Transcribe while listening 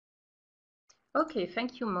Okay,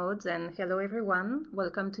 thank you, Maud, and hello everyone.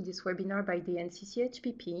 Welcome to this webinar by the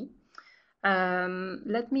NCCHPP.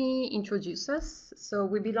 Let me introduce us. So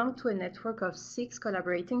we belong to a network of 6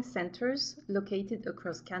 collaborating centers located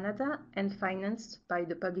across Canada and financed by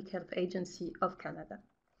the Public Health Agency of Canada.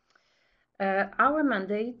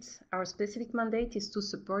 Our specific mandate is to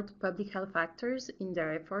support public health actors in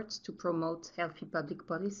their efforts to promote healthy public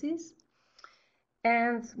policies.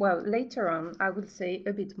 And, well, later on, I will say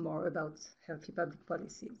a bit more about healthy public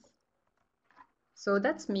policies. So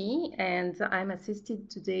that's me, and I'm assisted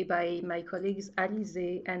today by my colleagues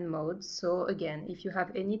Alizé and Maud. So again, if you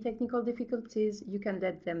have any technical difficulties, you can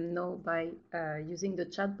let them know by using the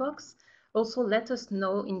chat box. Also, let us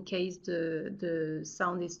know in case the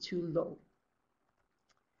sound is too low.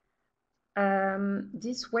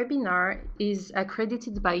 This webinar is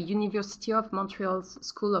accredited by University of Montreal's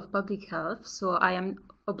School of Public Health, so I am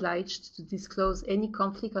obliged to disclose any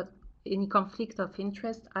conflict of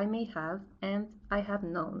interest I may have and I have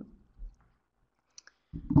known.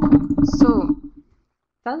 So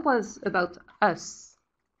that was about us.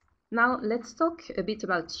 Now let's talk a bit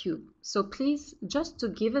about you. So please, just to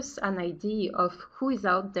give us an idea of who is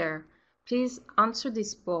out there, please answer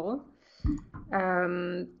this poll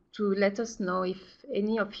to let us know if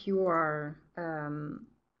any of you are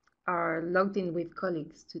logged in with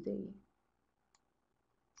colleagues today.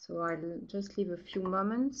 So I'll just leave a few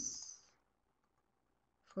moments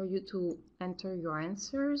for you to enter your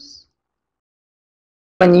answers.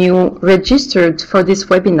 When you registered for this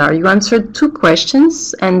webinar, you answered 2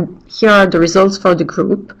 questions, and here are the results for the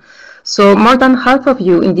group. So more than half of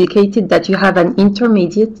you indicated that you have an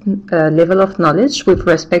intermediate level of knowledge with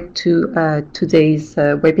respect to today's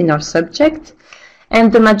webinar subject.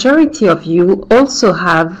 And the majority of you also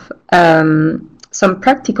have some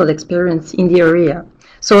practical experience in the area.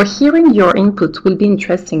 So hearing your input will be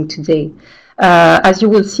interesting today. As you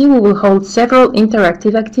will see, we will hold several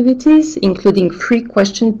interactive activities, including 3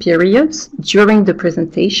 question periods during the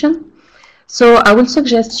presentation. So I will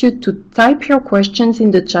suggest you to type your questions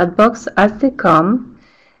in the chat box as they come,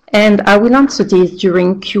 and I will answer these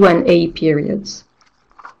during Q&A periods.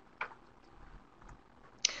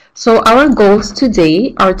 So our goals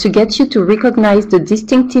today are to get you to recognize the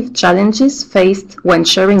distinctive challenges faced when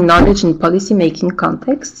sharing knowledge in policymaking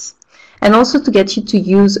contexts, and also to get you to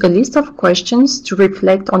use a list of questions to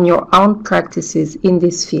reflect on your own practices in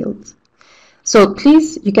this field. So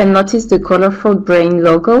please, you can notice the colorful brain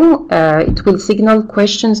logo. It will signal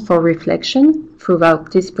questions for reflection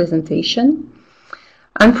throughout this presentation.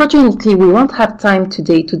 Unfortunately, we won't have time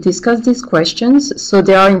today to discuss these questions, so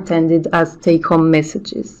they are intended as take-home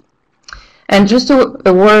messages. And just a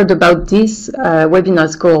word about these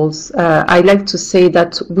webinar's goals. I'd like to say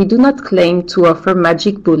that we do not claim to offer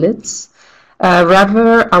magic bullets.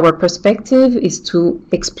 Rather, our perspective is to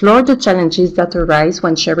explore the challenges that arise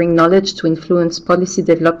when sharing knowledge to influence policy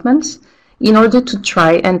developments in order to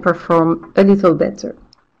try and perform a little better.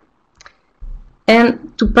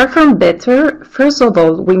 And to perform better, first of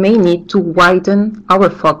all, we may need to widen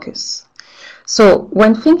our focus. So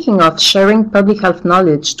when thinking of sharing public health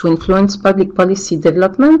knowledge to influence public policy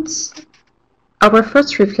developments, our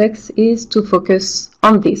first reflex is to focus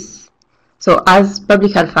on this. So as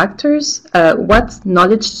public health actors, what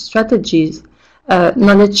knowledge strategies,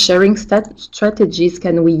 knowledge sharing strategies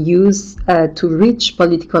can we use to reach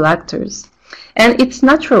political actors? And it's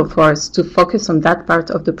natural for us to focus on that part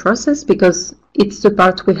of the process because it's the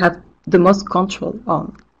part we have the most control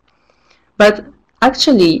on. But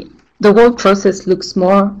actually, the whole process looks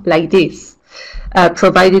more like this,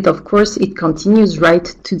 provided, of course, it continues right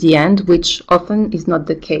to the end, which often is not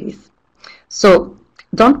the case. So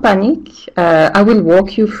don't panic. I will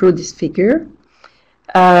walk you through this figure.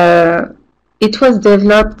 It was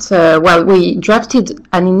developed, we drafted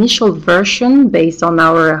an initial version based on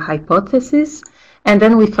our hypothesis, and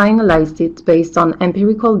then we finalized it based on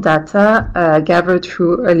empirical data gathered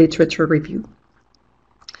through a literature review.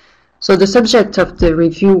 So the subject of the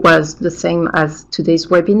review was the same as today's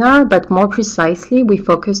webinar, but more precisely, we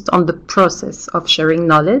focused on the process of sharing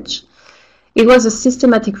knowledge. It was a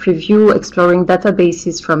systematic review exploring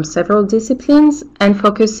databases from several disciplines and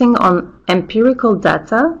focusing on empirical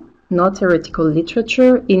data, not theoretical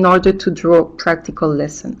literature, in order to draw practical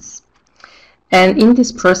lessons. And in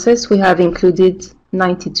this process, we have included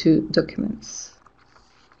 92 documents.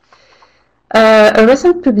 A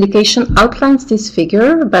recent publication outlines this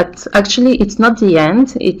figure, but actually it's not the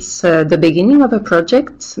end, it's the beginning of a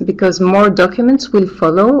project because more documents will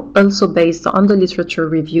follow, also based on the literature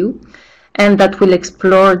review, and that will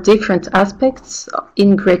explore different aspects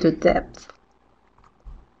in greater depth.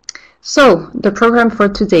 So, the program for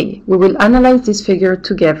today. We will analyze this figure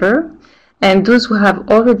together, and those who have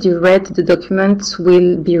already read the document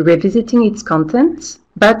will be revisiting its content,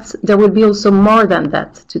 but there will be also more than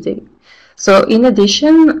that today. So, in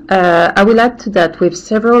addition, I will add to that with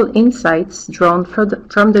several insights drawn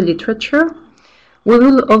from the literature. We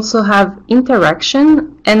will also have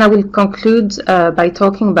interaction, and I will conclude by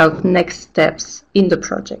talking about next steps in the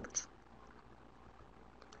project.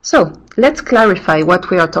 So, let's clarify what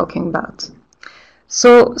we are talking about.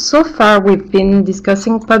 So far we've been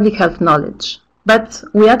discussing public health knowledge, but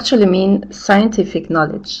we actually mean scientific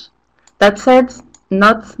knowledge. That said,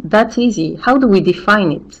 not that easy. How do we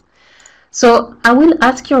define it? So I will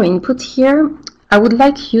ask your input here. I would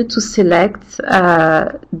like you to select the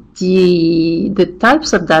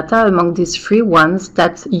types of data among these three ones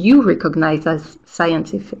that you recognize as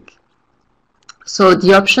scientific. So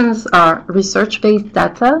the options are research-based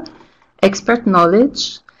data, expert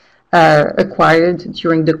knowledge acquired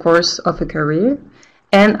during the course of a career,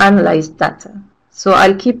 and analyzed data. So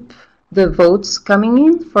I'll keep the votes coming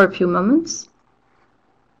in for a few moments.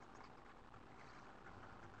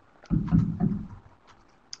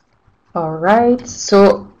 All right,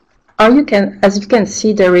 so as you can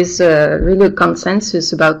see, there is really a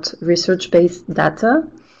consensus about research-based data.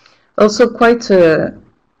 Also quite a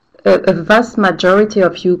vast majority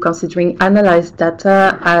of you considering analyzed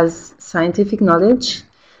data as scientific knowledge,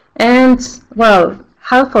 and, well,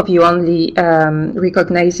 half of you only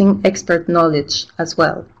recognizing expert knowledge as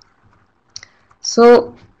well.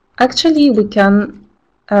 So actually we can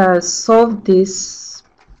solve this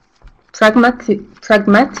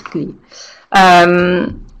pragmatically.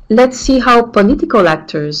 Let's see how political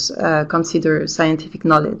actors consider scientific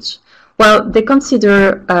knowledge. Well, they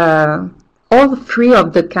consider all three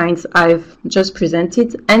of the kinds I've just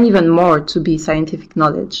presented and even more to be scientific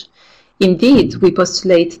knowledge. Indeed, we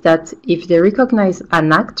postulate that if they recognize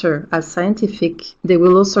an actor as scientific, they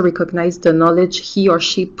will also recognize the knowledge he or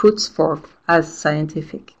she puts forth as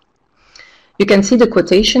scientific. You can see the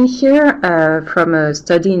quotation here from a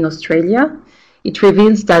study in Australia. It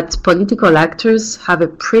reveals that political actors have a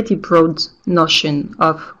pretty broad notion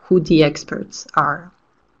of who the experts are.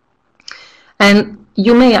 And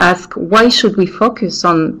you may ask, why should we focus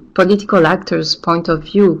on political actors' point of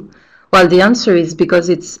view? Well, the answer is because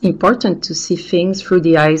it's important to see things through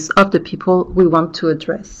the eyes of the people we want to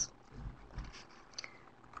address.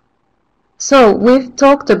 So we've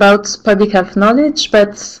talked about public health knowledge,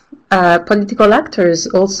 but political actors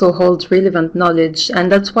also hold relevant knowledge,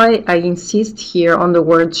 and that's why I insist here on the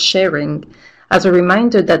word sharing, as a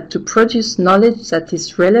reminder that to produce knowledge that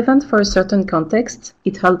is relevant for a certain context,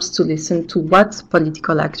 it helps to listen to what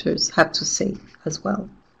political actors have to say as well.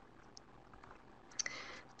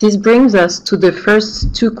 This brings us to the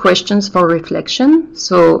first two questions for reflection.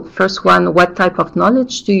 So first one, what type of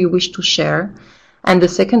knowledge do you wish to share? And the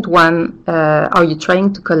second one, are you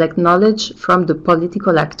trying to collect knowledge from the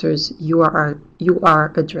political actors you are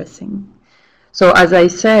addressing? So as I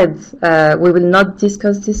said, we will not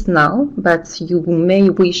discuss this now, but you may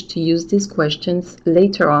wish to use these questions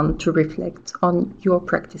later on to reflect on your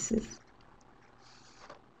practices.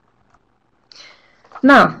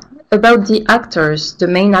 Now, about the actors, the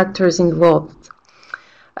main actors involved.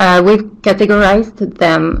 We've categorized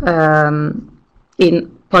them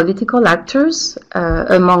in political actors.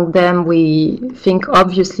 Among them, we think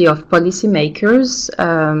obviously of policymakers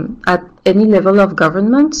at any level of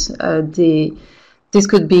government. This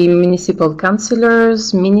could be municipal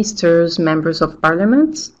councillors, ministers, members of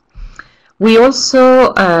parliament. We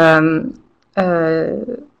also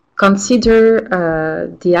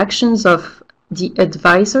consider the actions of the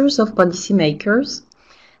advisors of policymakers.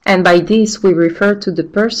 And by this, we refer to the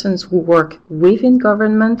persons who work within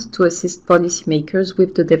government to assist policymakers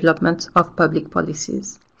with the development of public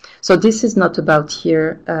policies. So this is not about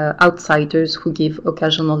here outsiders who give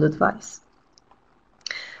occasional advice.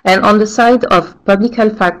 And on the side of public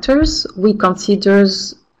health actors, we consider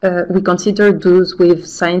those with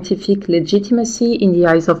scientific legitimacy in the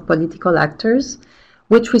eyes of political actors,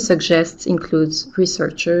 which we suggest includes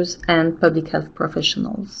researchers and public health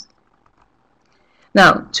professionals.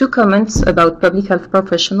 Now, two comments about public health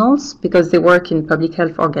professionals, because they work in public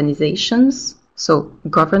health organizations, so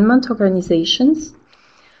government organizations.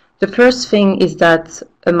 The first thing is that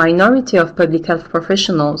a minority of public health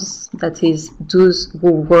professionals, that is, those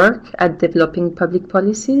who work at developing public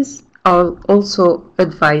policies, are also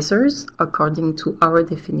advisors, according to our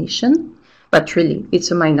definition, but really,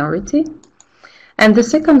 it's a minority. And the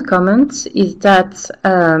second comment is that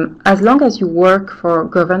as long as you work for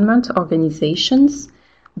government organizations,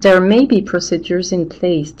 there may be procedures in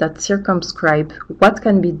place that circumscribe what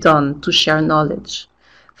can be done to share knowledge.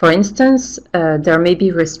 For instance, there may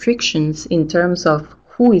be restrictions in terms of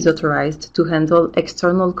who is authorized to handle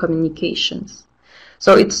external communications.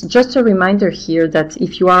 So it's just a reminder here that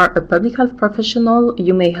if you are a public health professional,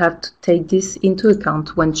 you may have to take this into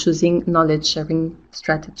account when choosing knowledge sharing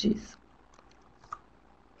strategies.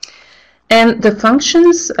 And the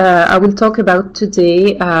functions I will talk about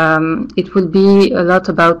today, it will be a lot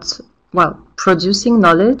about, well, producing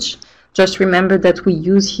knowledge. Just remember that we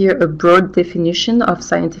use here a broad definition of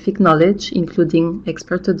scientific knowledge, including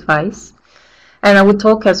expert advice. And I will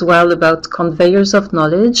talk as well about conveyors of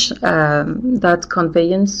knowledge. That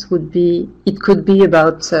conveyance would be, it could be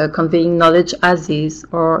about conveying knowledge as is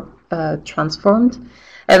or transformed.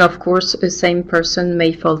 And of course, a same person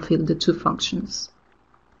may fulfill the two functions.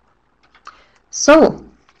 So,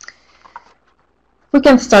 we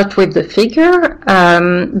can start with the figure.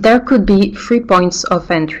 There could be 3 points of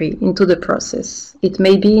entry into the process. It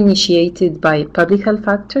may be initiated by public health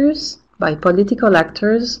actors, by political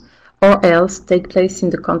actors, or else take place in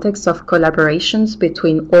the context of collaborations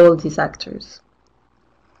between all these actors.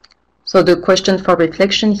 So the question for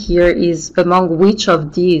reflection here is, among which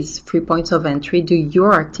of these 3 points of entry do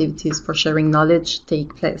your activities for sharing knowledge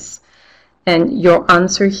take place? And your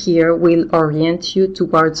answer here will orient you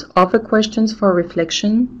towards other questions for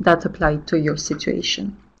reflection that apply to your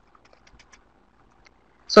situation.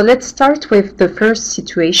 So let's start with the first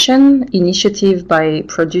situation, initiative by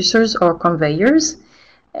producers or conveyors.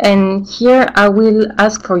 And here I will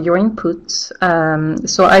ask for your input.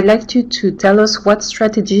 So I'd like you to tell us what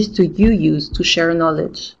strategies do you use to share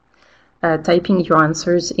knowledge? Typing your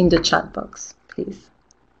answers in the chat box, please.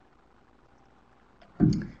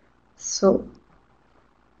 So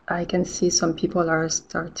I can see some people are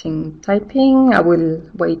starting typing. I will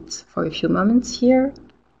wait for a few moments here.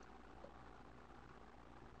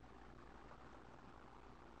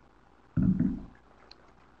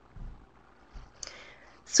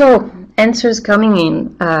 So answers coming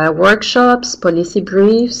in, workshops, policy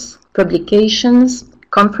briefs, publications,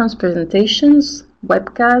 conference presentations,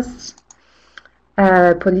 webcasts,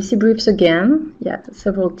 policy briefs again, yeah,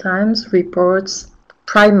 several times, reports,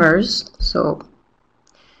 primers, so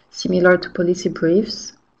similar to policy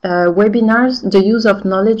briefs, webinars, the use of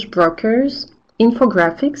knowledge brokers,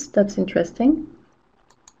 infographics, that's interesting,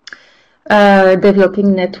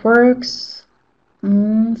 developing networks,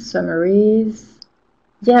 summaries,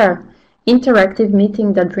 yeah, interactive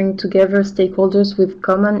meetings that bring together stakeholders with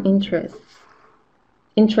common interests.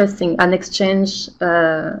 Interesting, an exchange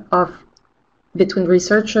between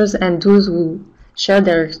researchers and those who share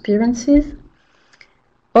their experiences.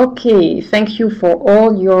 Okay, thank you for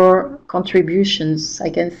all your contributions. I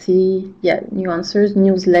can see, yeah, new answers,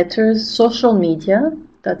 newsletters, social media,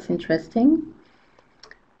 that's interesting.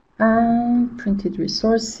 Printed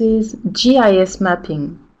resources, GIS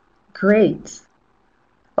mapping, great.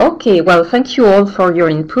 Okay, well, thank you all for your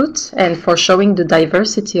input and for showing the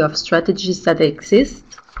diversity of strategies that exist.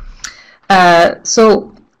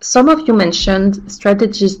 So, some of you mentioned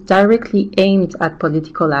strategies directly aimed at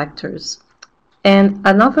political actors. And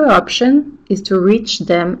another option is to reach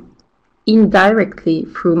them indirectly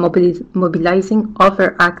through mobilizing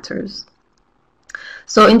other actors.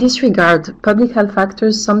 So in this regard, public health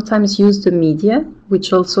actors sometimes use the media,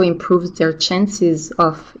 which also improves their chances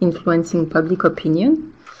of influencing public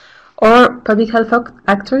opinion. Or public health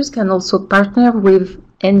actors can also partner with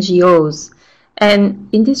NGOs. And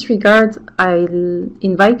in this regard, I'll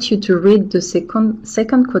invite you to read the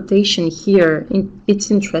second quotation here. It's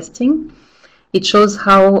interesting. It shows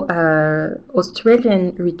how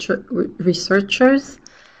Australian researchers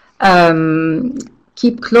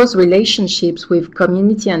keep close relationships with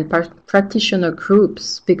community and practitioner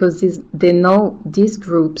groups because they know these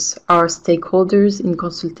groups are stakeholders in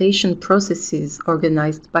consultation processes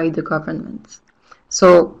organized by the government.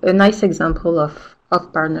 So a nice example of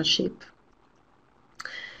partnership.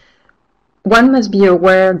 One must be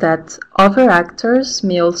aware that other actors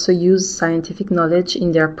may also use scientific knowledge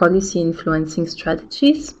in their policy influencing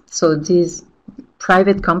strategies. So these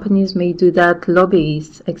private companies may do that,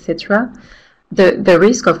 lobbyists, etc. The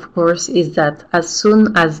risk, of course, is that as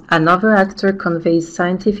soon as another actor conveys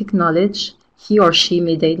scientific knowledge, he or she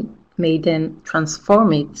may then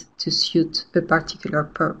transform it to suit a particular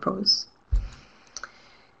purpose.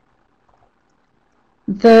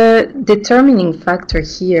 The determining factor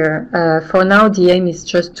here, for now the aim is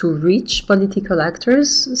just to reach political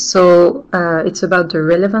actors, so it's about the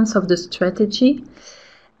relevance of the strategy,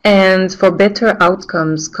 and for better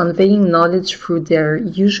outcomes, conveying knowledge through their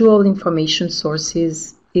usual information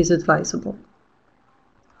sources is advisable.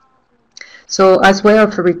 So as way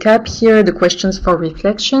of a recap here, the questions for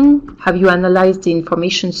reflection: have you analyzed the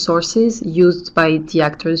information sources used by the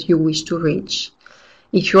actors you wish to reach?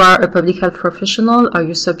 If you are a public health professional, are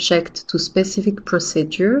you subject to specific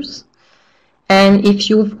procedures? And if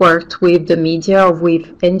you've worked with the media or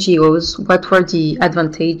with NGOs, what were the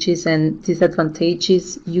advantages and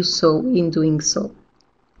disadvantages you saw in doing so?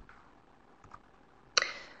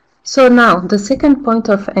 So now, the second point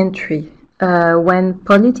of entry. When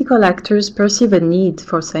political actors perceive a need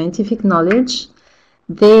for scientific knowledge,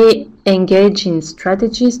 they engage in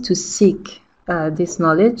strategies to seek this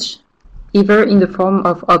knowledge, either in the form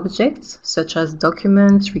of objects, such as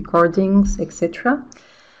documents, recordings, etc.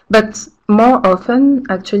 But more often,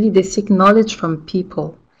 actually, they seek knowledge from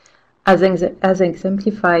people, as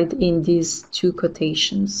exemplified in these two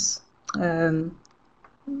quotations,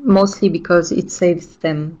 mostly because it saves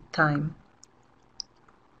them time.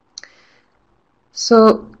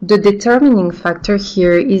 So the determining factor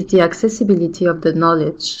here is the accessibility of the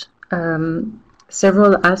knowledge.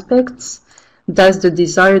 Several aspects. Does the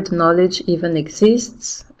desired knowledge even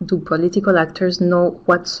exist? Do political actors know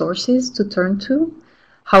what sources to turn to?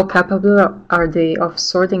 How capable are they of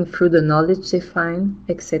sorting through the knowledge they find,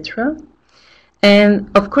 etc.?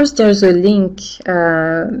 And of course there's a link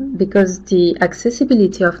because the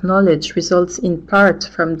accessibility of knowledge results in part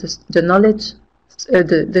from the knowledge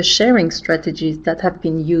the sharing strategies that have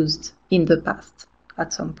been used in the past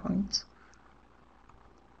at some point.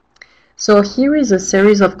 So here is a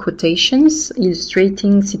series of quotations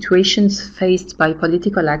illustrating situations faced by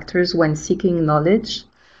political actors when seeking knowledge.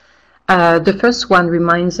 The first one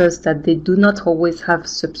reminds us that they do not always have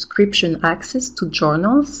subscription access to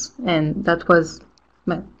journals, and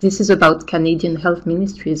this is about Canadian health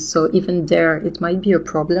ministries, so even there it might be a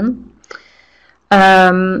problem.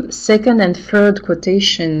 Second and third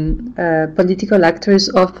quotation, political actors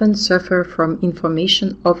often suffer from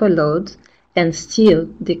information overload, and still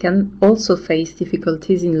they can also face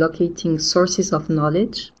difficulties in locating sources of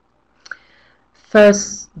knowledge.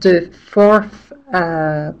 First, the fourth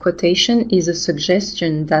quotation is a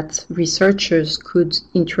suggestion that researchers could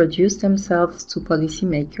introduce themselves to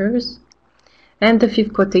policymakers. And the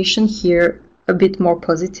fifth quotation here, a bit more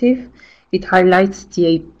positive. It highlights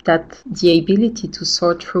that the ability to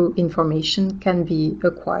sort through information can be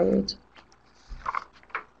acquired.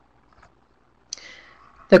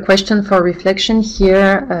 The question for reflection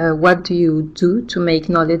here, what do you do to make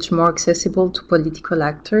knowledge more accessible to political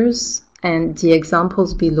actors? And the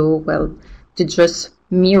examples below, well, they just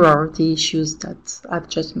mirror the issues that I've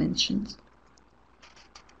just mentioned.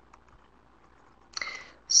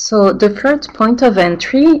 So the third point of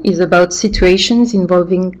entry is about situations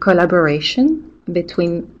involving collaboration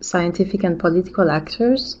between scientific and political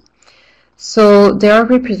actors. So they are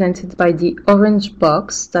represented by the orange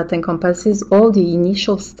box that encompasses all the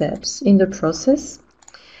initial steps in the process.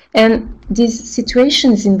 And these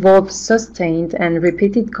situations involve sustained and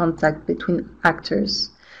repeated contact between actors.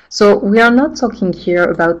 So we are not talking here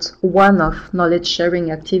about one-off knowledge-sharing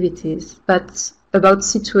activities, but about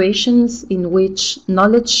situations in which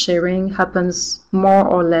knowledge sharing happens more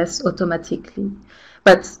or less automatically,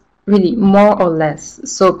 but really more or less.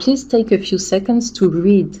 So please take a few seconds to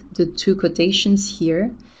read the two quotations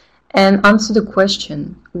here and answer the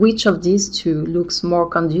question, which of these two looks more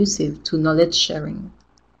conducive to knowledge sharing?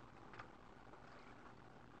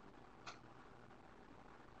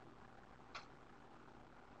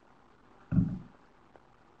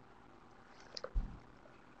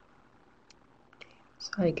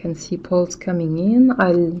 So I can see polls coming in.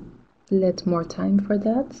 I'll let more time for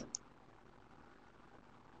that.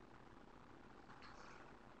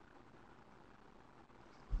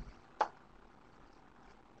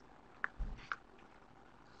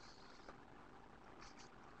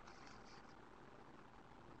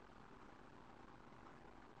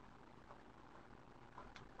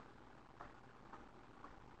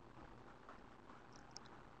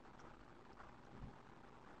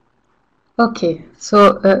 Okay,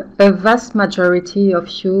 so a vast majority of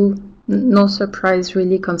you, no surprise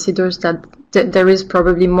really, considers that there is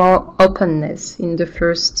probably more openness in the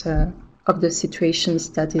first of the situations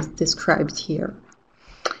that is described here.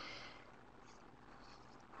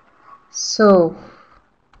 So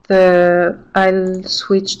I'll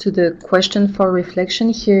switch to the question for reflection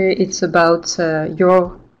here. It's about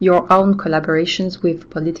your own collaborations with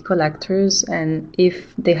political actors and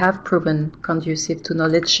if they have proven conducive to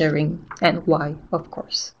knowledge sharing and why, of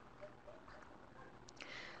course.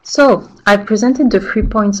 So I've presented the 3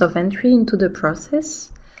 points of entry into the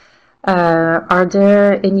process. Are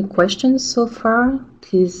there any questions so far?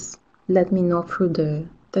 Please let me know through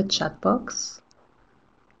the chat box.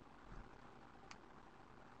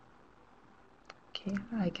 Okay,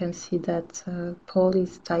 I can see that Paul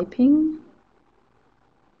is typing.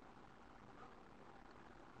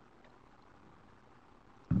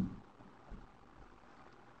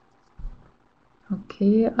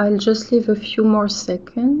 Okay, I'll just leave a few more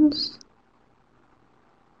seconds.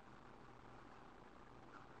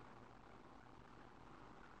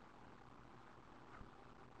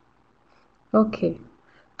 Okay,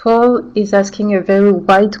 Paul is asking a very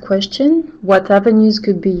wide question. What avenues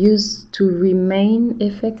could be used to remain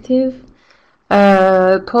effective?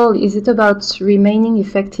 Paul, is it about remaining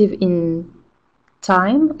effective in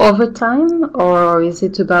time, over time, or is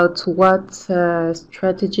it about what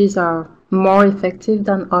strategies are more effective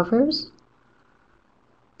than others?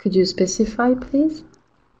 Could you specify, please?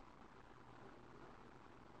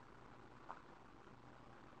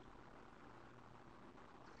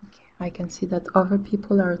 Okay, I can see that other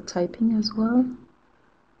people are typing as well.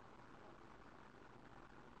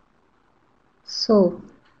 So,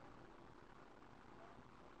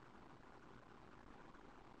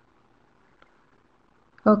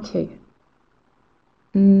 okay.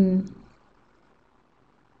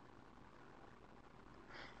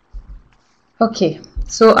 Okay,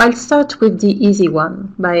 so I'll start with the easy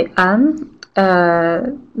one by Anne,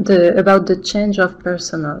 about the change of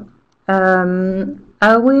personnel.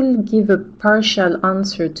 I will give a partial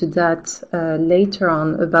answer to that later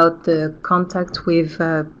on about the contact with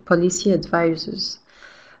policy advisors.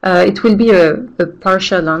 It will be a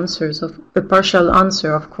partial answer,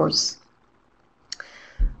 of course.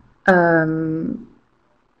 But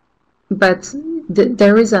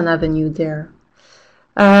there is an avenue there.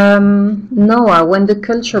 Noah, when the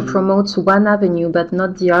culture promotes one avenue but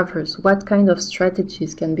not the others, what kind of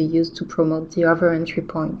strategies can be used to promote the other entry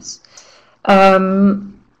points? I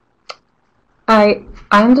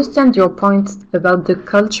understand your point about the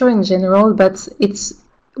culture in general, but it's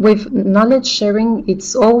with knowledge sharing,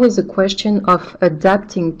 it's always a question of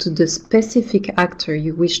adapting to the specific actor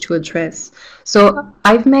you wish to address. So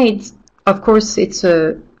I've made, of course,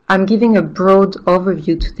 I'm giving a broad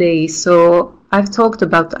overview today, so I've talked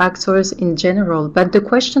about actors in general, but the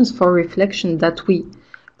questions for reflection that we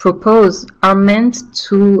propose are meant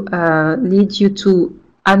to lead you to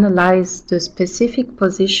analyze the specific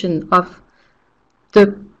position of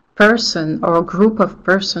the person or group of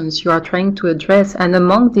persons you are trying to address, and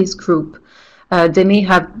among this group they may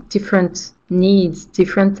have different needs,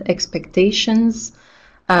 different expectations.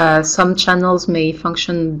 Some channels may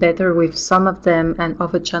function better with some of them and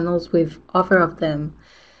other channels with other of them.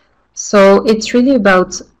 So it's really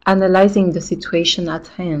about analyzing the situation at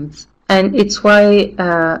hand, and it's why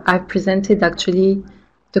I've presented actually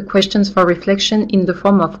the questions for reflection in the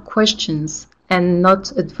form of questions and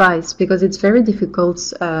not advice, because it's very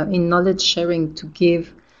difficult in knowledge sharing to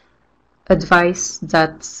give advice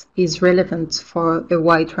that is relevant for a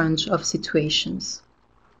wide range of situations.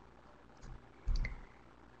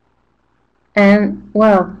 And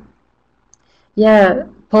well, yeah,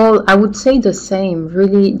 Paul, I would say the same.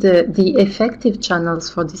 Really, the effective channels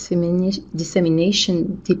for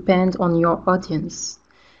dissemination depend on your audience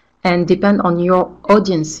and depend on your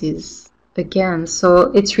audiences. Again,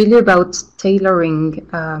 so it's really about tailoring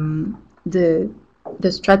the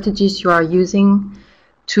strategies you are using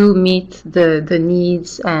to meet the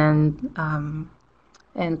needs and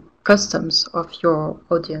customs of your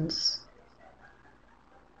audience.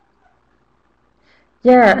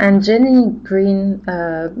 Yeah, and Jenny Green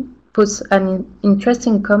puts an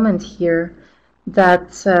interesting comment here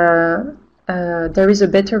that there is a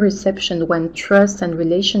better reception when trust and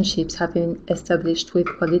relationships have been established with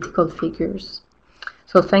political figures.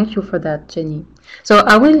 So thank you for that, Jenny. So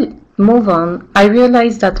I will move on. I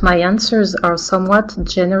realize that my answers are somewhat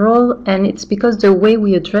general, and it's because the way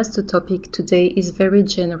we address the topic today is very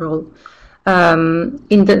general. In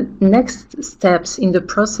the next steps in the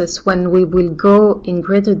process, when we will go in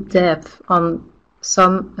greater depth on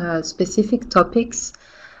some specific topics,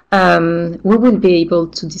 we will be able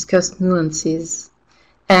to discuss nuances.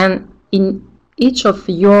 And in each of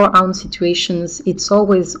your own situations, it's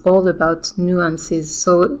always all about nuances.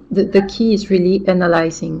 So the key is really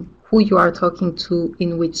analyzing who you are talking to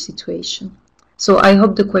in which situation. So I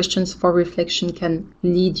hope the questions for reflection can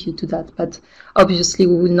lead you to that, but obviously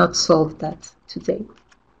we will not solve that today.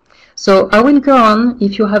 So I will go on.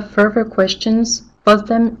 If you have further questions, post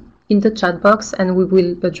them in the chat box and we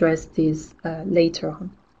will address these later on.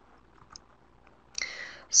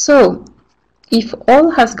 So, if all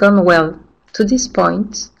has gone well to this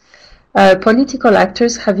point, political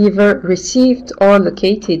actors have either received or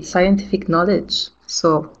located scientific knowledge.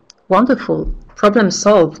 So, wonderful, problem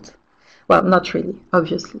solved. Well, not really,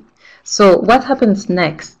 obviously. So, what happens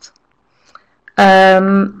next?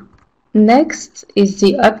 Next is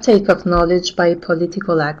the uptake of knowledge by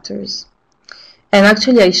political actors. And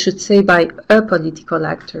actually, I should say by a political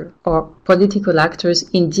actor or political actors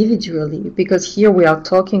individually, because here we are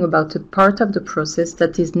talking about a part of the process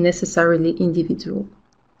that is necessarily individual.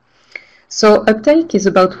 So uptake is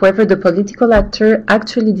about whether the political actor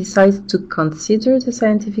actually decides to consider the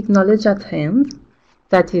scientific knowledge at hand,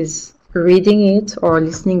 that is, reading it or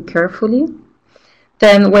listening carefully,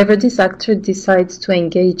 then whether this actor decides to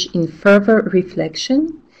engage in further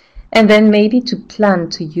reflection, and then maybe to plan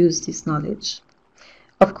to use this knowledge.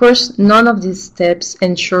 Of course, none of these steps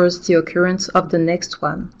ensures the occurrence of the next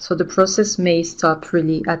one, so the process may stop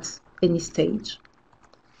really at any stage.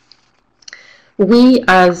 We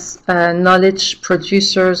as knowledge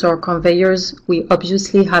producers or conveyors, we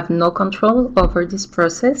obviously have no control over this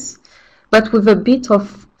process, but with a bit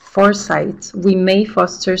of foresight, we may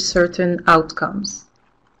foster certain outcomes.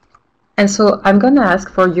 And so I'm going to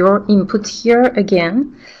ask for your input here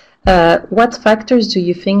again. What factors do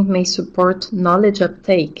you think may support knowledge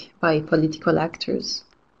uptake by political actors?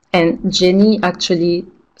 And Jenny actually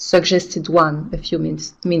suggested one a few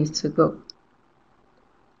minutes ago.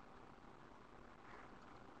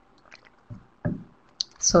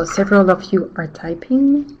 So several of you are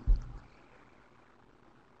typing.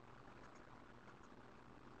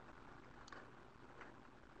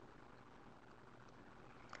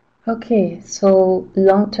 Okay, so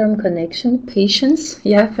long-term connection, patience.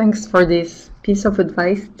 Yeah, thanks for this piece of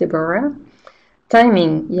advice, Deborah.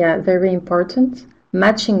 Timing, yeah, very important.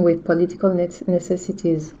 Matching with political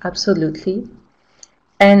necessities, absolutely.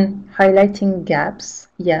 And highlighting gaps,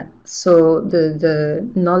 yeah. So the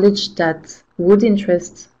knowledge that would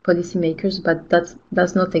interest policymakers, but that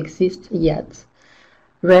does not exist yet.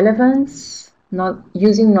 Relevance, not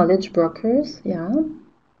using knowledge brokers, yeah.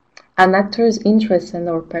 An actor's interest and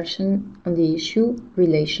or passion on the issue,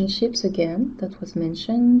 relationships again, that was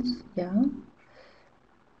mentioned, yeah.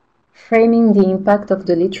 Framing the impact of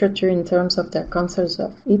the literature in terms of their concerns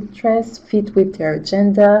of interest, fit with their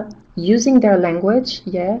agenda, using their language,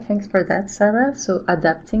 yeah, thanks for that, Sarah, so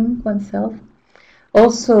adapting oneself.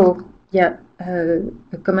 Also, yeah,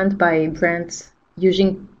 a comment by Brent,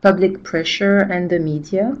 using public pressure and the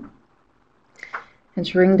media.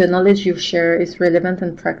 Ensuring the knowledge you share is relevant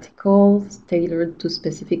and practical, tailored to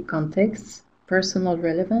specific contexts, personal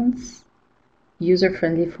relevance,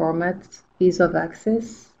 user-friendly format, ease of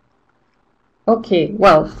access. Okay,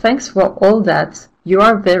 well, thanks for all that. You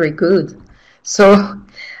are very good. So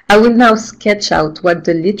I will now sketch out what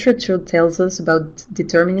the literature tells us about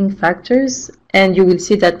determining factors, and you will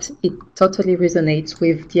see that it totally resonates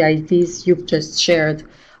with the ideas you've just shared.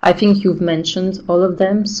 I think you've mentioned all of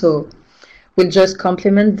them, so we'll just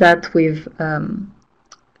complement that with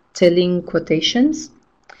telling quotations.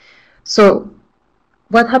 So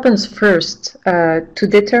what happens first? To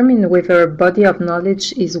determine whether a body of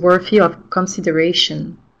knowledge is worthy of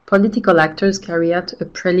consideration, political actors carry out a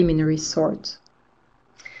preliminary sort.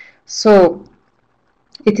 So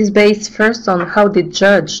it is based first on how they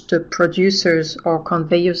judge the producers or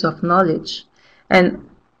conveyors of knowledge. And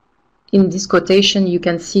in this quotation, you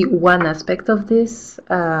can see one aspect of this.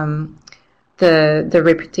 The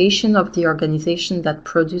reputation of the organization that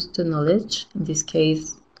produced the knowledge. In this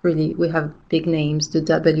case, really, we have big names, the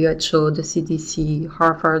WHO, the CDC,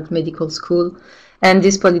 Harvard Medical School, and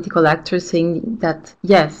these political actors saying that,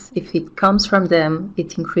 yes, if it comes from them,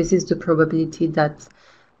 it increases the probability that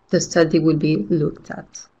the study will be looked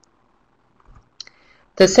at.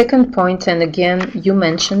 The second point, and again, you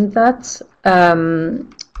mentioned that,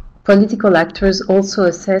 political actors also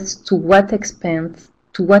assess to what extent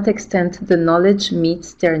the knowledge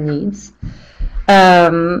meets their needs.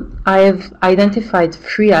 I've identified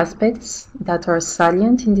three aspects that are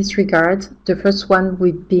salient in this regard. The first one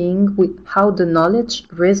being with how the knowledge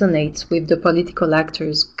resonates with the political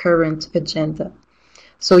actor's current agenda.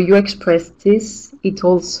 So you expressed this. It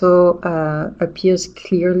also appears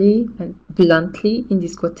clearly and bluntly in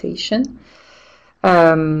this quotation.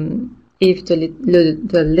 If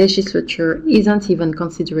the legislature isn't even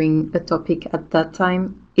considering a topic at that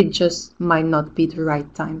time, it just might not be the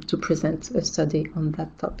right time to present a study on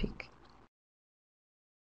that topic.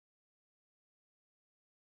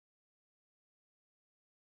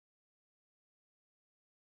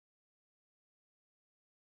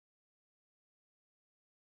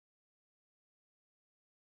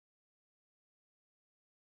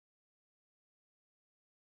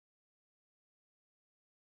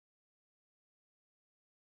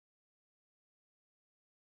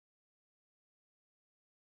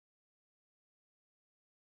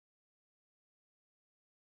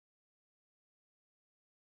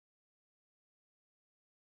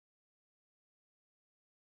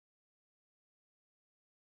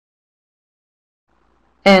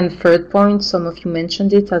 And third point, some of you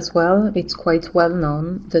mentioned it as well, it's quite well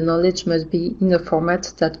known, the knowledge must be in a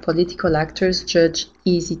format that political actors judge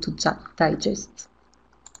easy to digest.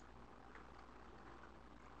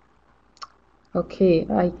 Okay,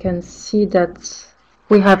 I can see that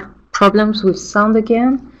we have problems with sound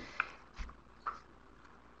again.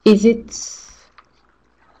 Is it...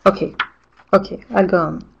 Okay, I'll go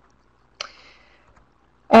on.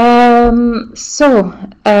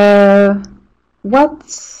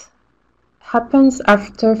 What happens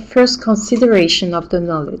after first consideration of the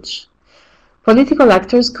knowledge? Political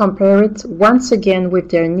actors compare it once again with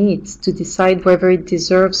their needs to decide whether it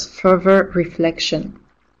deserves further reflection.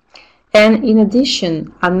 And in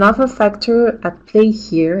addition, another factor at play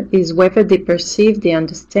here is whether they perceive they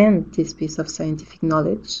understand this piece of scientific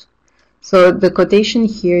knowledge. So the quotation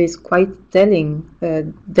here is quite telling.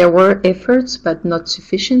 There were efforts, but not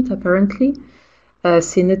sufficient, apparently. A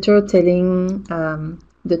senator telling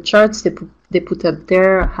the charts they put up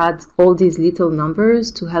there had all these little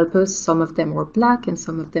numbers to help us. Some of them were black and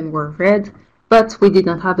some of them were red, but we did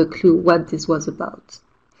not have a clue what this was about.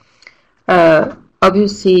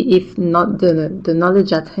 Obviously, if not the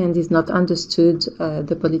knowledge at hand is not understood,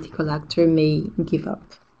 the political actor may give up.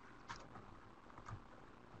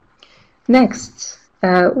 Next,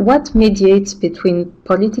 what mediates between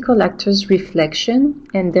political actors' reflection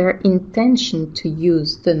and their intention to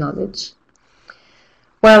use the knowledge?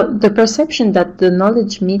 Well, the perception that the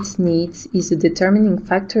knowledge meets needs is a determining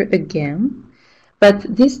factor again,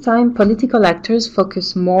 but this time political actors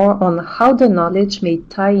focus more on how the knowledge may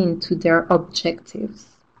tie into their objectives.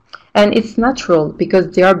 And it's natural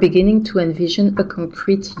because they are beginning to envision a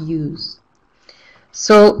concrete use.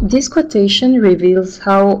 So this quotation reveals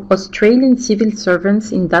how Australian civil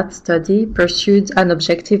servants in that study pursued an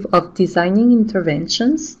objective of designing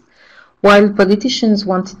interventions, while politicians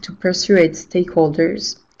wanted to persuade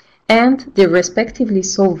stakeholders, and they respectively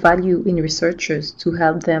saw value in researchers to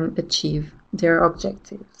help them achieve their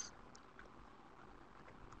objectives.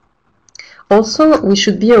 Also, we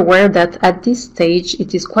should be aware that at this stage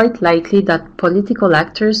it is quite likely that political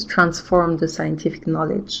actors transform the scientific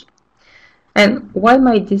knowledge. And why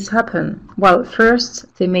might this happen? Well,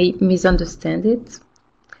 first, they may misunderstand it.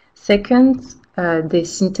 Second, they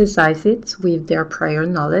synthesize it with their prior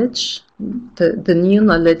knowledge. The new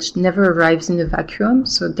knowledge never arrives in a vacuum,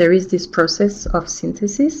 so there is this process of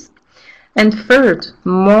synthesis. And third,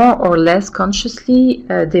 more or less consciously,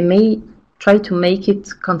 they may try to make it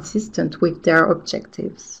consistent with their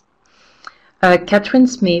objectives. Catherine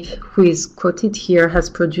Smith, who is quoted here, has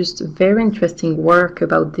produced very interesting work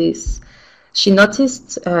about this. She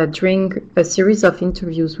noticed during a series of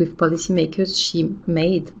interviews with policymakers she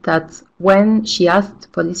made that when she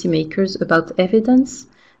asked policymakers about evidence,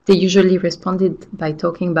 they usually responded by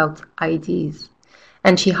talking about ideas.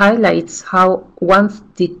 And she highlights how, once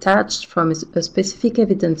detached from a specific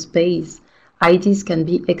evidence base, ideas can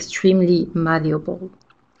be extremely malleable.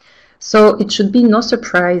 So it should be no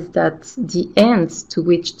surprise that the ends to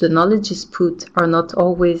which the knowledge is put are not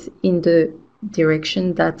always in the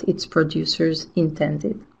direction that its producers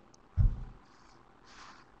intended.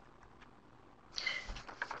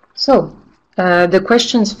 So, the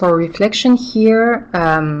questions for reflection here.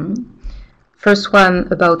 First one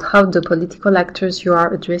about how the political actors you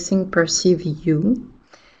are addressing perceive you.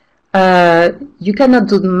 You cannot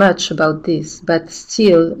do much about this, but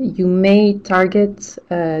still you may target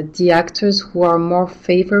the actors who are more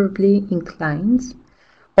favorably inclined.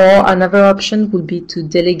 Or another option would be to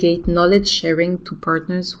delegate knowledge sharing to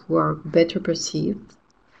partners who are better perceived.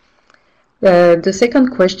 The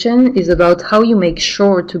second question is about how you make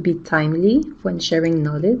sure to be timely when sharing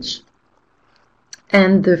knowledge.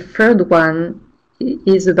 And the third one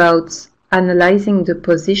is about analyzing the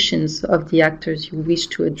positions of the actors you wish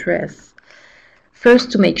to address. First,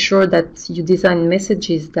 to make sure that you design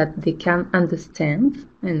messages that they can understand,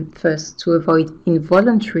 and first to avoid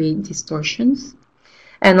involuntary distortions.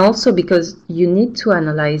 And also because you need to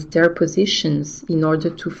analyze their positions in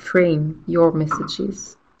order to frame your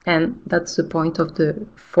messages. And that's the point of the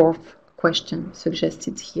fourth question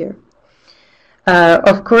suggested here.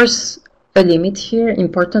 Of course, a limit here,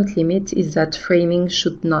 important limit, is that framing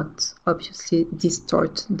should not obviously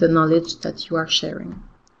distort the knowledge that you are sharing.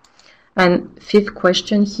 And fifth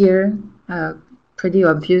question here, pretty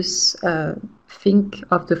obvious. Think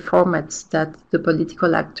of the formats that the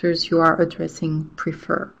political actors you are addressing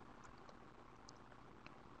prefer.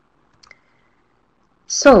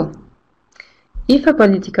 So, if a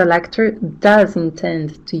political actor does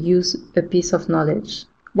intend to use a piece of knowledge,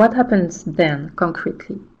 what happens then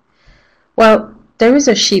concretely? Well, there is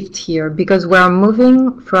a shift here because we are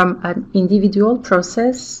moving from an individual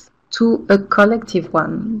process to a collective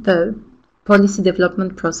one. The policy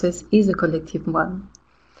development process is a collective one.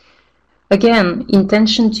 Again,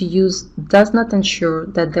 intention to use does not ensure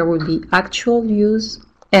that there will be actual use,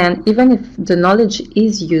 and even if the knowledge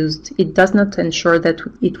is used, it does not ensure that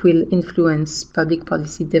it will influence public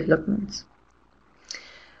policy development.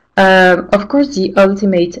 Of course, the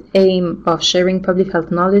ultimate aim of sharing public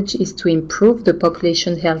health knowledge is to improve the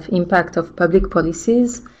population health impact of public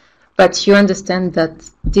policies, but you understand that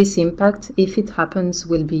this impact, if it happens,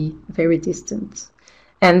 will be very distant.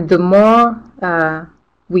 And the more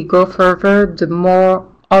we go further, the more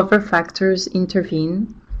other factors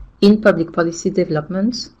intervene in public policy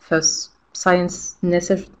development. First, science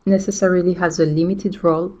necessarily has a limited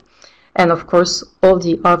role, and of course, all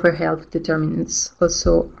the other health determinants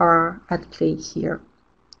also are at play here.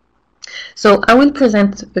 So I will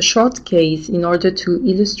present a short case in order to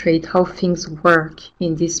illustrate how things work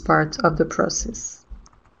in this part of the process.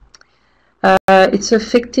 It's a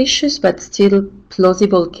fictitious but still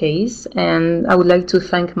plausible case, and I would like to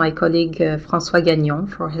thank my colleague François Gagnon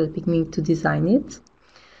for helping me to design it.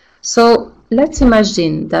 So let's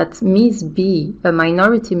imagine that Ms. B, a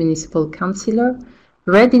minority municipal councillor,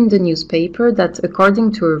 read in the newspaper that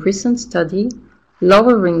according to a recent study,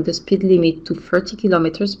 lowering the speed limit to 30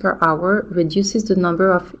 km per hour reduces the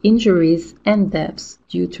number of injuries and deaths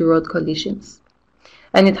due to road collisions.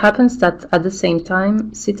 And it happens that at the same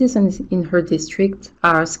time, citizens in her district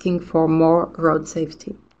are asking for more road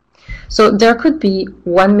safety. So there could be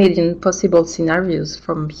 1 million possible scenarios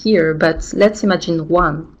from here, but let's imagine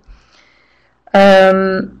one.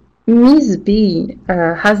 Ms. B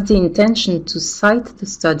has the intention to cite the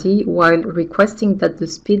study while requesting that the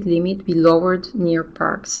speed limit be lowered near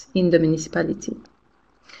parks in the municipality.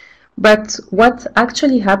 But what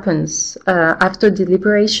actually happens after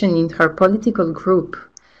deliberation in her political group,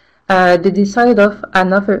 they decide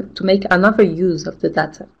to make another use of the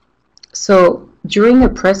data. So during a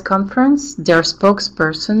press conference, their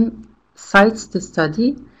spokesperson cites the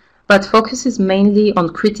study, but focuses mainly on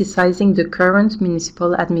criticizing the current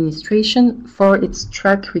municipal administration for its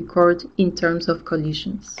track record in terms of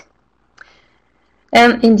collisions.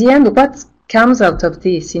 And in the end, what comes out of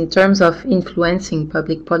this in terms of influencing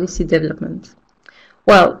public policy development?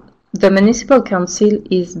 Well, the municipal council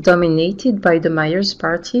is dominated by the mayor's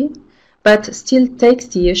party, but still takes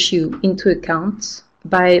the issue into account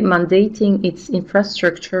by mandating its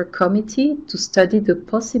infrastructure committee to study the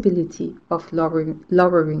possibility of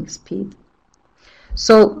lowering speed.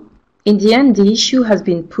 So, in the end, the issue has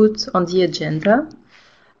been put on the agenda.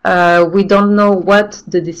 We don't know what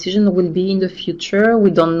the decision will be in the future. We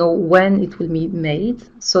don't know when it will be made.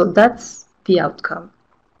 So that's the outcome.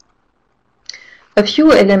 A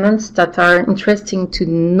few elements that are interesting to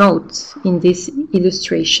note in this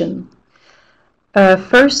illustration.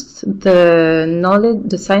 First,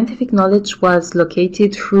 the scientific knowledge was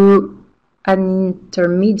located through an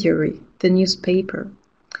intermediary, the newspaper.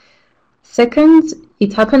 Second,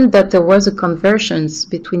 it happened that there was a convergence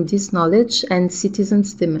between this knowledge and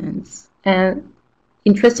citizens' demands. And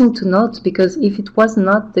interesting to note, because if it was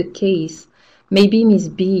not the case, maybe Ms.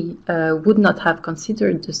 B would not have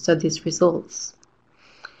considered the study's results.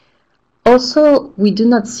 Also, we do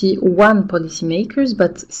not see one policymakers,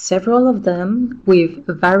 but several of them with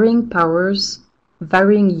varying powers,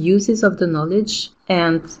 varying uses of the knowledge,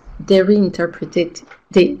 and they reinterpret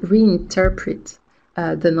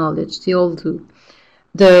the knowledge. They all do.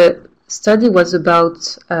 The study was about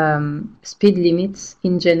speed limits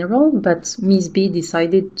in general, but Ms. B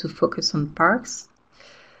decided to focus on parks.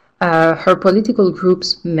 Her political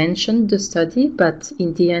groups mentioned the study, but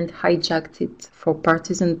in the end hijacked it for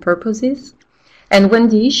partisan purposes. And when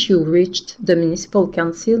the issue reached the municipal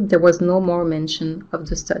council, there was no more mention of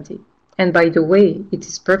the study. And by the way, it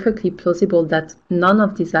is perfectly plausible that none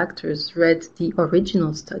of these actors read the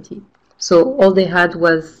original study. So all they had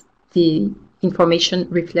was the information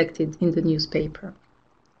reflected in the newspaper.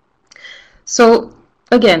 So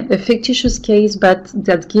again, a fictitious case, but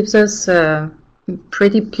that gives us a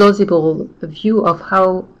pretty plausible view of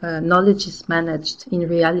how knowledge is managed in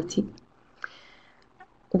reality.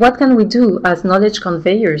 What can we do as knowledge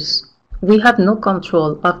conveyors? We have no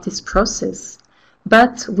control of this process,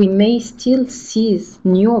 but we may still seize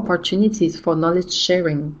new opportunities for knowledge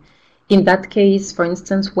sharing. In that case, for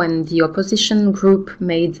instance, when the opposition group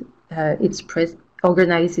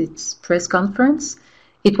organized its press conference,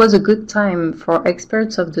 it was a good time for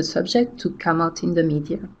experts of the subject to come out in the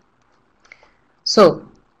media. So,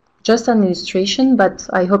 just an illustration, but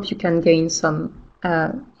I hope you can gain some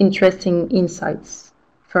interesting insights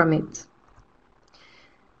from it.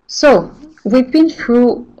 So, we've been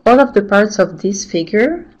through all of the parts of this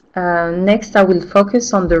figure. Next, I will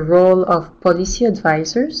focus on the role of policy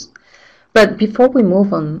advisors. But before we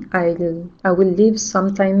move on, I will leave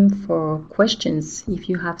some time for questions if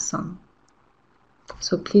you have some.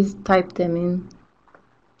 So please type them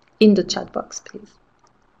in the chat box, please.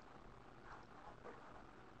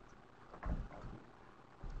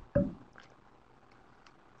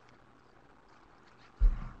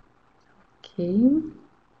 Okay.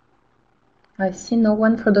 I see no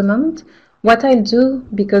one for the moment. What I'll do,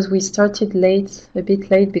 because we started late, a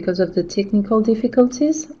bit late because of the technical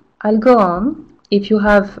difficulties, I'll go on. If you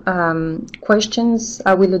have questions,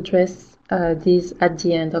 I will address these at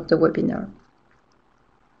the end of the webinar.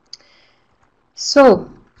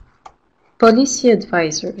 So, policy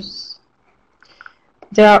advisors.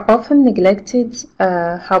 They are often neglected,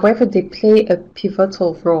 however, they play a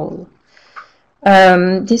pivotal role.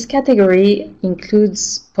 This category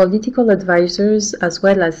includes political advisors as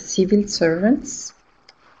well as civil servants,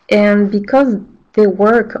 and because they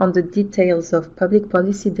work on the details of public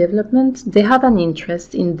policy development, they have an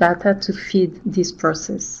interest in data to feed this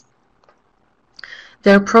process.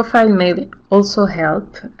 Their profile may also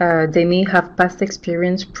help. They may have past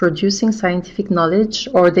experience producing scientific knowledge,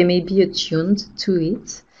 or they may be attuned to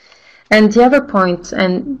it. And the other point,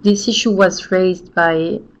 and this issue was raised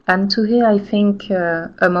by Antuhe, I think,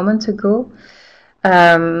 a moment ago.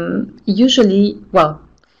 Usually, well,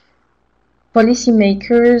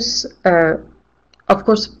 policymakers, of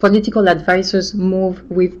course, political advisors move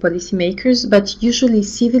with policymakers, but usually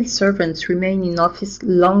civil servants remain in office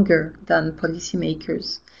longer than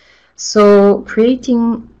policymakers. So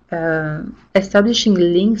creating, establishing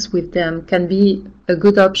links with them can be a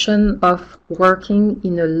good option of working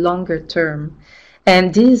in a longer term.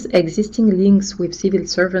 And these existing links with civil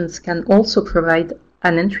servants can also provide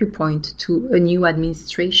an entry point to a new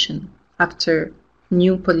administration after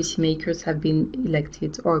new policymakers have been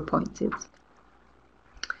elected or appointed.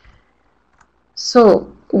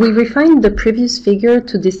 So, we refined the previous figure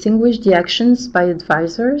to distinguish the actions by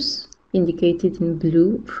advisors, indicated in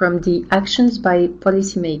blue, from the actions by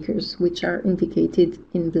policymakers, which are indicated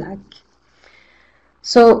in black.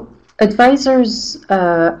 So, advisors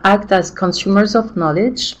act as consumers of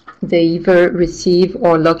knowledge. They either receive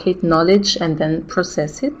or locate knowledge and then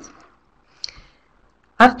process it.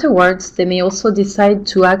 Afterwards, they may also decide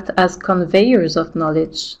to act as conveyors of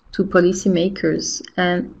knowledge to policymakers,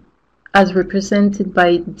 and as represented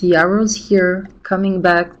by the arrows here, coming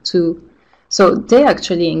back to, so they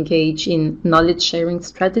actually engage in knowledge sharing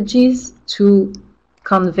strategies to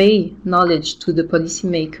convey knowledge to the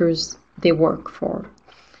policymakers they work for.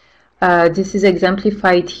 This is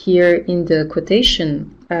exemplified here in the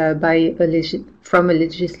quotation from a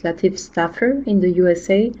legislative staffer in the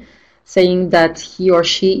USA, saying that he or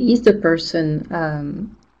she is the person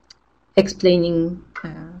explaining,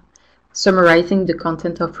 summarizing the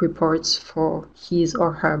content of reports for his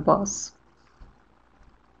or her boss.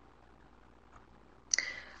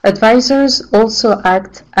 Advisors also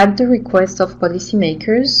act at the request of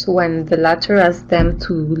policymakers when the latter asks them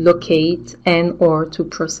to locate and/or to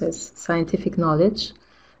process scientific knowledge.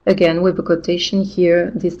 Again, with a quotation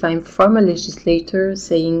here, this time from a legislator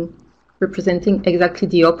saying, representing exactly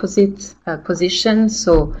the opposite position.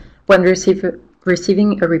 So when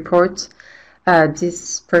receiving a report,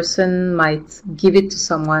 this person might give it to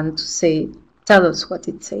someone to say, tell us what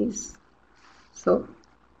it says.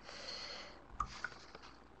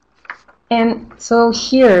 And so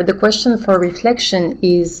here, the question for reflection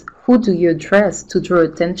is, who do you address to draw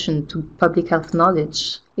attention to public health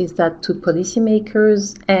knowledge? Is that to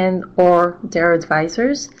policymakers and/or their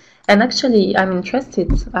advisors? And actually, I'm interested,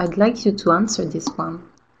 I'd like you to answer this one.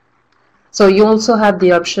 So you also have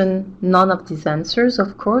the option, none of these answers,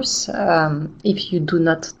 of course, if you do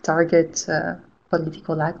not target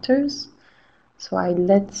political actors. So I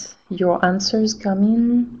let your answers come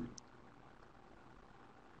in.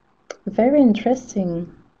 Very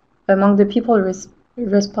interesting. Among the people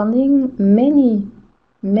responding, many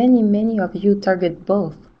of you target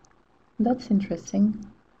both. That's interesting.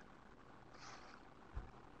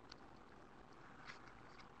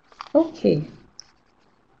 Okay.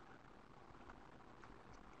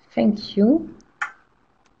 Thank you.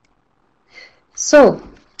 So,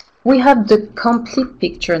 we have the complete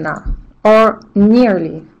picture now, or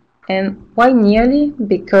nearly. And why nearly?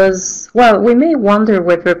 Because, well, we may wonder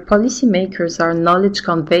whether policymakers are knowledge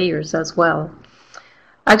conveyors as well.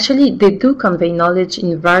 Actually, they do convey knowledge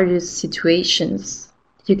in various situations.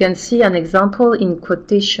 You can see an example in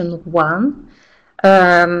quotation 1.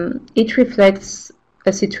 It reflects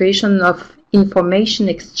a situation of information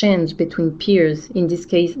exchange between peers, in this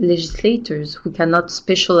case legislators, who cannot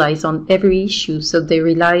specialize on every issue, so they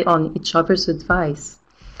rely on each other's advice.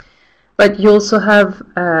 But you also have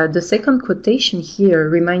the second quotation here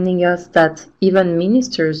reminding us that even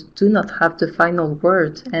ministers do not have the final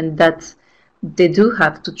word and that they do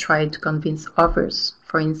have to try to convince others,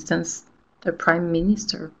 for instance, the Prime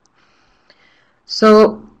Minister.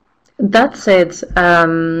 So that said,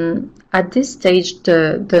 at this stage,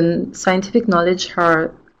 the scientific knowledge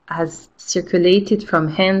has circulated from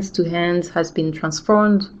hands to hands, has been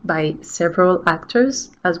transformed by several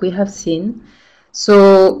actors, as we have seen.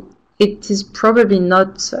 So it is probably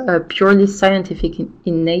not purely scientific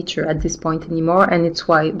in nature at this point anymore, and it's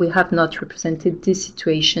why we have not represented this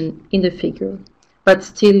situation in the figure, but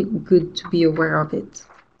still good to be aware of it.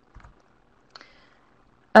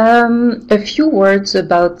 A few words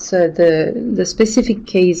about the specific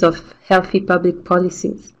case of healthy public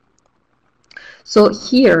policies. So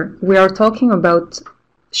here we are talking about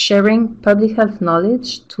sharing public health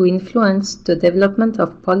knowledge to influence the development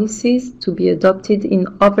of policies to be adopted in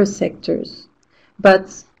other sectors,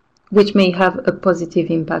 but which may have a positive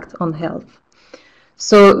impact on health.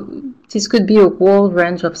 So this could be a whole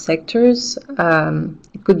range of sectors.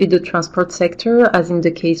 It could be the transport sector, as in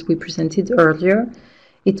the case we presented earlier.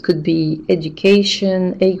 It could be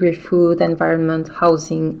education, agri-food, environment,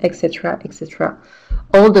 housing, etc., etc.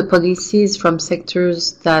 All the policies from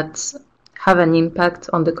sectors that have an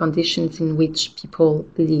impact on the conditions in which people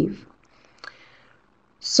live.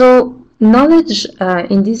 So knowledge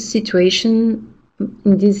in these situations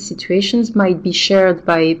might be shared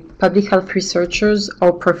by public health researchers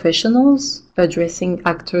or professionals addressing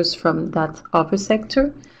actors from that other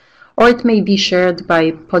sector, or it may be shared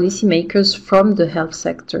by policymakers from the health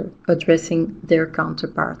sector addressing their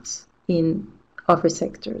counterparts in other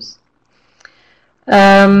sectors.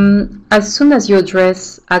 As soon as you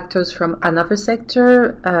address actors from another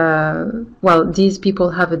sector, well, these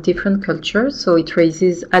people have a different culture, so it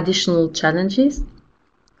raises additional challenges.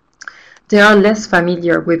 They are less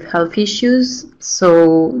familiar with health issues,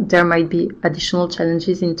 so there might be additional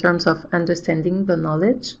challenges in terms of understanding the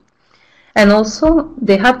knowledge. And also,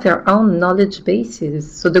 they have their own knowledge bases.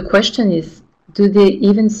 So the question is, do they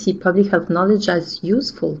even see public health knowledge as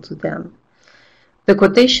useful to them? The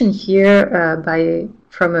quotation here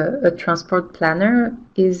from a transport planner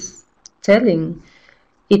is telling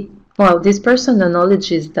it. Well, this person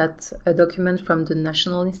acknowledges that a document from the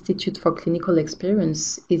National Institute for Clinical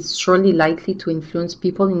Experience is surely likely to influence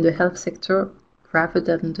people in the health sector rather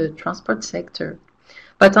than the transport sector.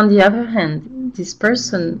 But on the other hand, this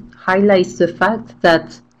person highlights the fact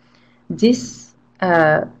that this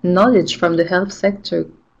knowledge from the health sector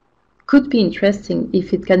could be interesting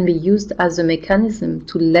if it can be used as a mechanism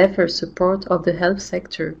to lever support of the health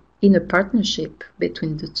sector in a partnership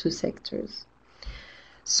between the two sectors.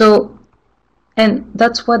 So, and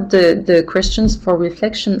that's what the questions for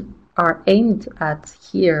reflection are aimed at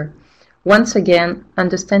here. Once again,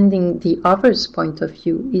 understanding the other's point of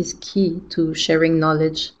view is key to sharing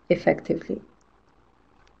knowledge effectively.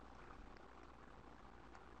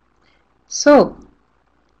 So,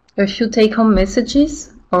 a few take-home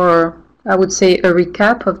messages, or I would say a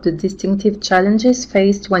recap of the distinctive challenges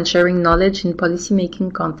faced when sharing knowledge in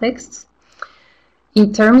policymaking contexts.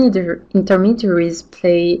 Intermediaries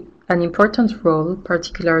play an important role,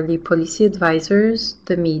 particularly policy advisors,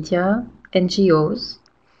 the media, NGOs.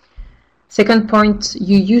 Second point,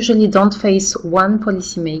 you usually don't face one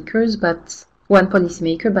policymaker,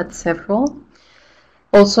 but several.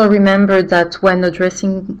 Also remember that when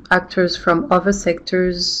addressing actors from other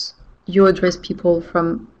sectors, you address people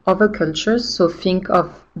from other cultures, so think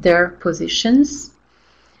of their positions.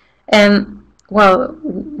 And well,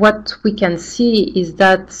 what we can see is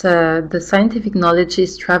that the scientific knowledge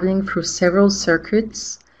is traveling through several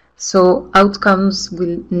circuits, so outcomes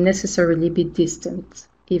will necessarily be distant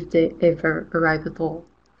if they ever arrive at all.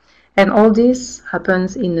 And all this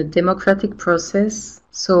happens in a democratic process,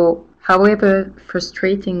 so however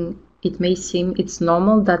frustrating it may seem, it's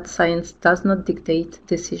normal that science does not dictate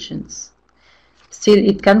decisions. Still,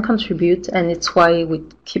 it can contribute, and it's why we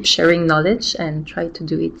keep sharing knowledge and try to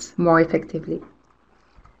do it more effectively.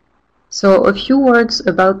 So a few words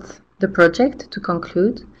about the project to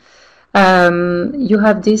conclude. You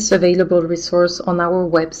have this available resource on our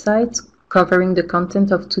website covering the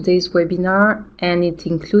content of today's webinar, and it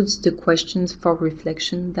includes the questions for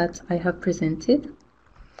reflection that I have presented.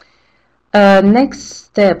 Next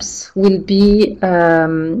steps will be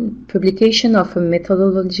publication of a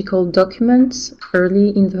methodological document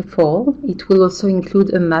early in the fall. It will also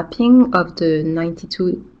include a mapping of the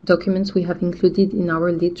 92 documents we have included in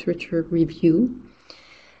our literature review.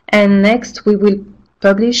 And next, we will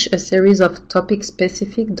publish a series of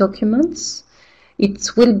topic-specific documents.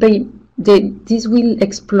 These will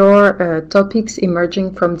explore topics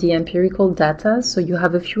emerging from the empirical data, so you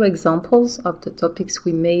have a few examples of the topics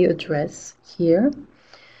we may address here.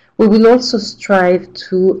 We will also strive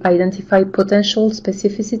to identify potential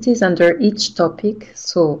specificities under each topic,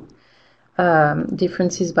 so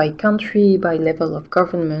differences by country, by level of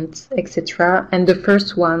government, etc. And the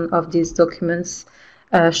first one of these documents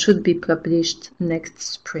should be published next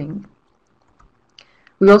spring.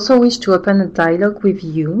 We also wish to open a dialogue with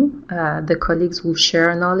you, the colleagues who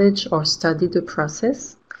share knowledge or study the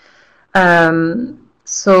process. To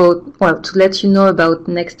let you know about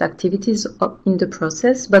next activities in the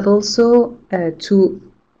process, but also to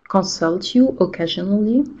consult you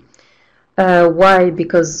occasionally. Why?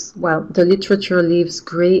 Because, well, the literature leaves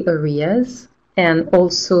gray areas, and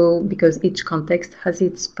also because each context has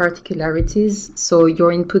its particularities, so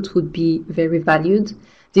your input would be very valued.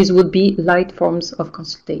 These would be light forms of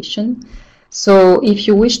consultation. So if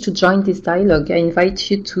you wish to join this dialogue, I invite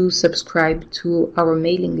you to subscribe to our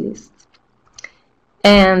mailing list.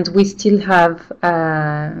 And we still have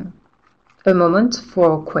a moment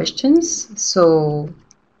for questions, so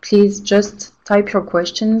please just type your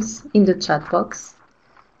questions in the chat box,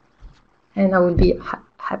 and I will be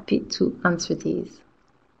happy to answer these.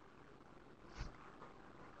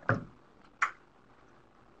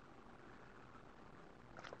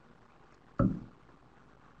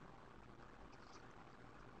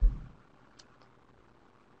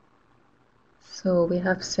 So we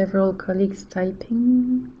have several colleagues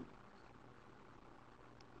typing.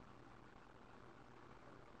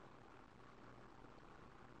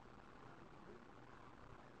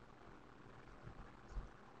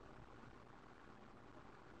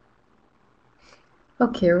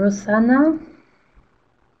 Okay, Rosanna.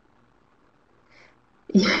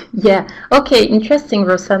 Yeah, okay, interesting,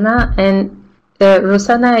 Rosanna. And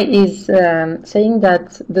Rosanna is saying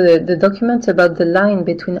that the document about the line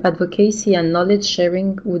between advocacy and knowledge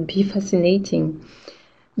sharing would be fascinating.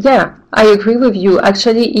 Yeah, I agree with you.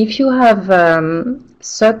 Actually, if you have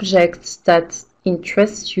subjects that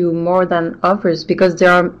interest you more than others, because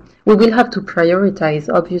we will have to prioritize,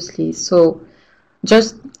 obviously. So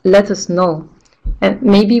just let us know, and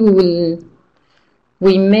maybe we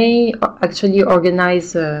may actually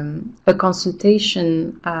organize a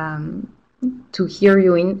consultation to hear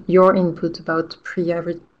your input about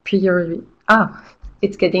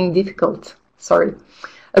it's getting difficult. Sorry.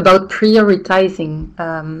 About prioritizing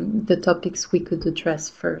the topics we could address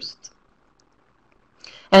first.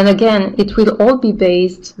 And again, it will all be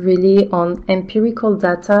based really on empirical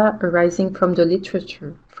data arising from the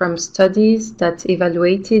literature, from studies that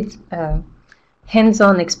evaluated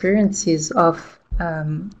hands-on experiences of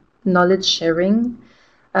knowledge sharing,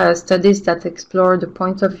 studies that explore the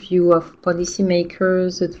point of view of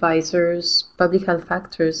policymakers, advisors, public health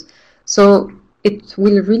actors. So it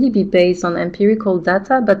will really be based on empirical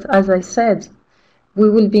data, but as I said, we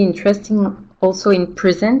will be interested also in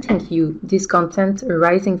presenting you this content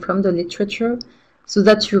arising from the literature so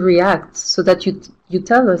that you react, so that you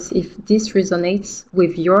tell us if this resonates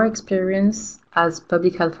with your experience as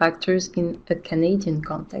public health actors in a Canadian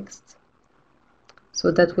context.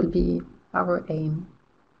 So that will be our aim.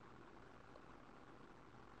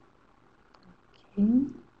 Okay.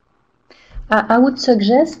 I would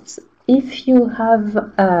suggest if you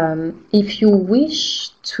wish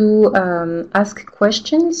to ask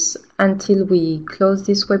questions until we close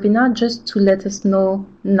this webinar, just to let us know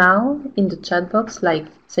now in the chat box, like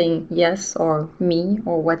saying yes or me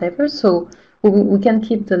or whatever. So we can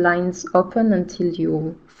keep the lines open until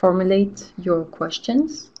you formulate your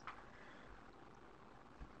questions.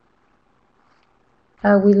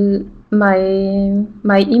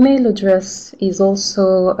 My email address is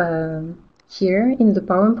also here in the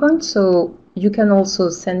PowerPoint, so you can also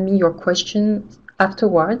send me your question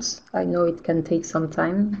afterwards. I know it can take some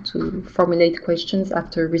time to formulate questions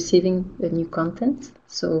after receiving the new content,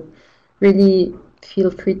 so really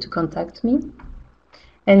feel free to contact me.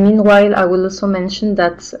 And meanwhile, I will also mention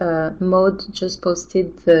that Maud just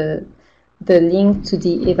posted the link to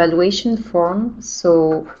the evaluation form,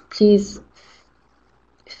 so please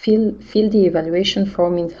fill the evaluation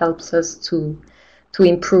form. It helps us to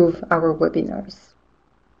improve our webinars.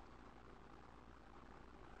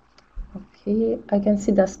 Okay, I can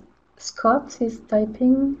see that Scott is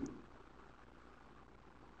typing.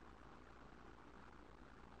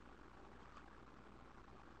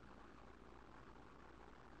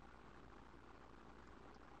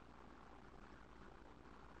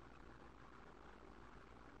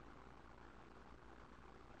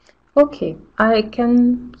 Okay, I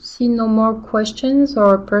can see no more questions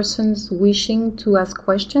or persons wishing to ask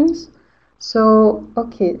questions. So,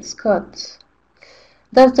 okay, Scott,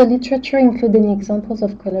 does the literature include any examples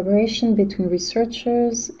of collaboration between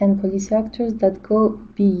researchers and policy actors that go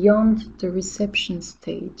beyond the reception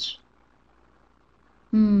stage?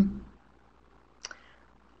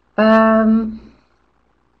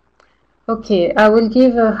 Okay, I will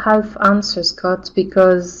give a half answer, Scott,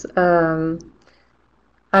 because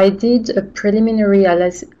I did a preliminary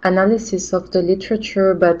analysis of the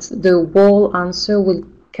literature, but the whole answer will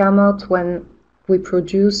come out when we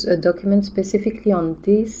produce a document specifically on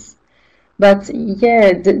this. But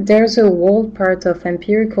yeah, there's a whole part of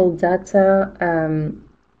empirical data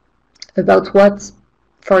about what,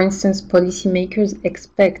 for instance, policymakers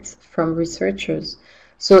expect from researchers.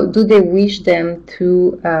 So do they wish them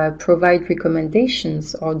to provide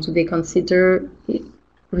recommendations, or do they consider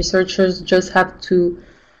researchers just have to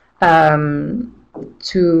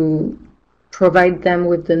provide them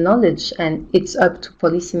with the knowledge, and it's up to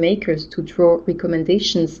policymakers to draw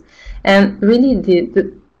recommendations? And really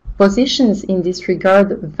the positions in this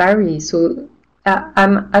regard vary. So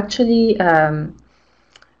I'm actually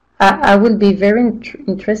I will be very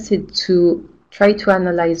interested to try to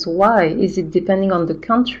analyze why. Is it depending on the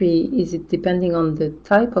country? Is it depending on the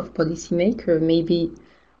type of policymaker, maybe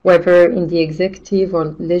whether in the executive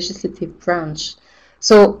or legislative branch?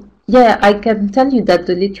 So yeah, I can tell you that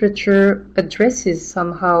the literature addresses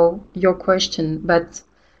somehow your question, but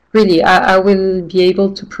really I will be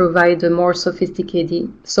able to provide a more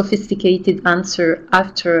sophisticated answer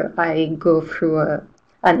after I go through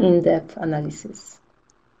an in-depth analysis.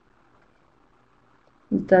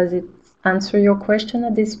 Does it answer your question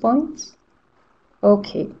at this point?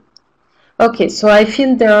 Okay. Okay, so I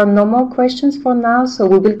feel there are no more questions for now, so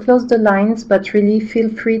we will close the lines, but really feel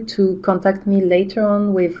free to contact me later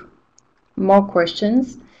on with more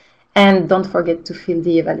questions, and don't forget to fill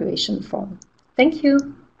the evaluation form. Thank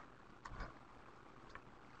you.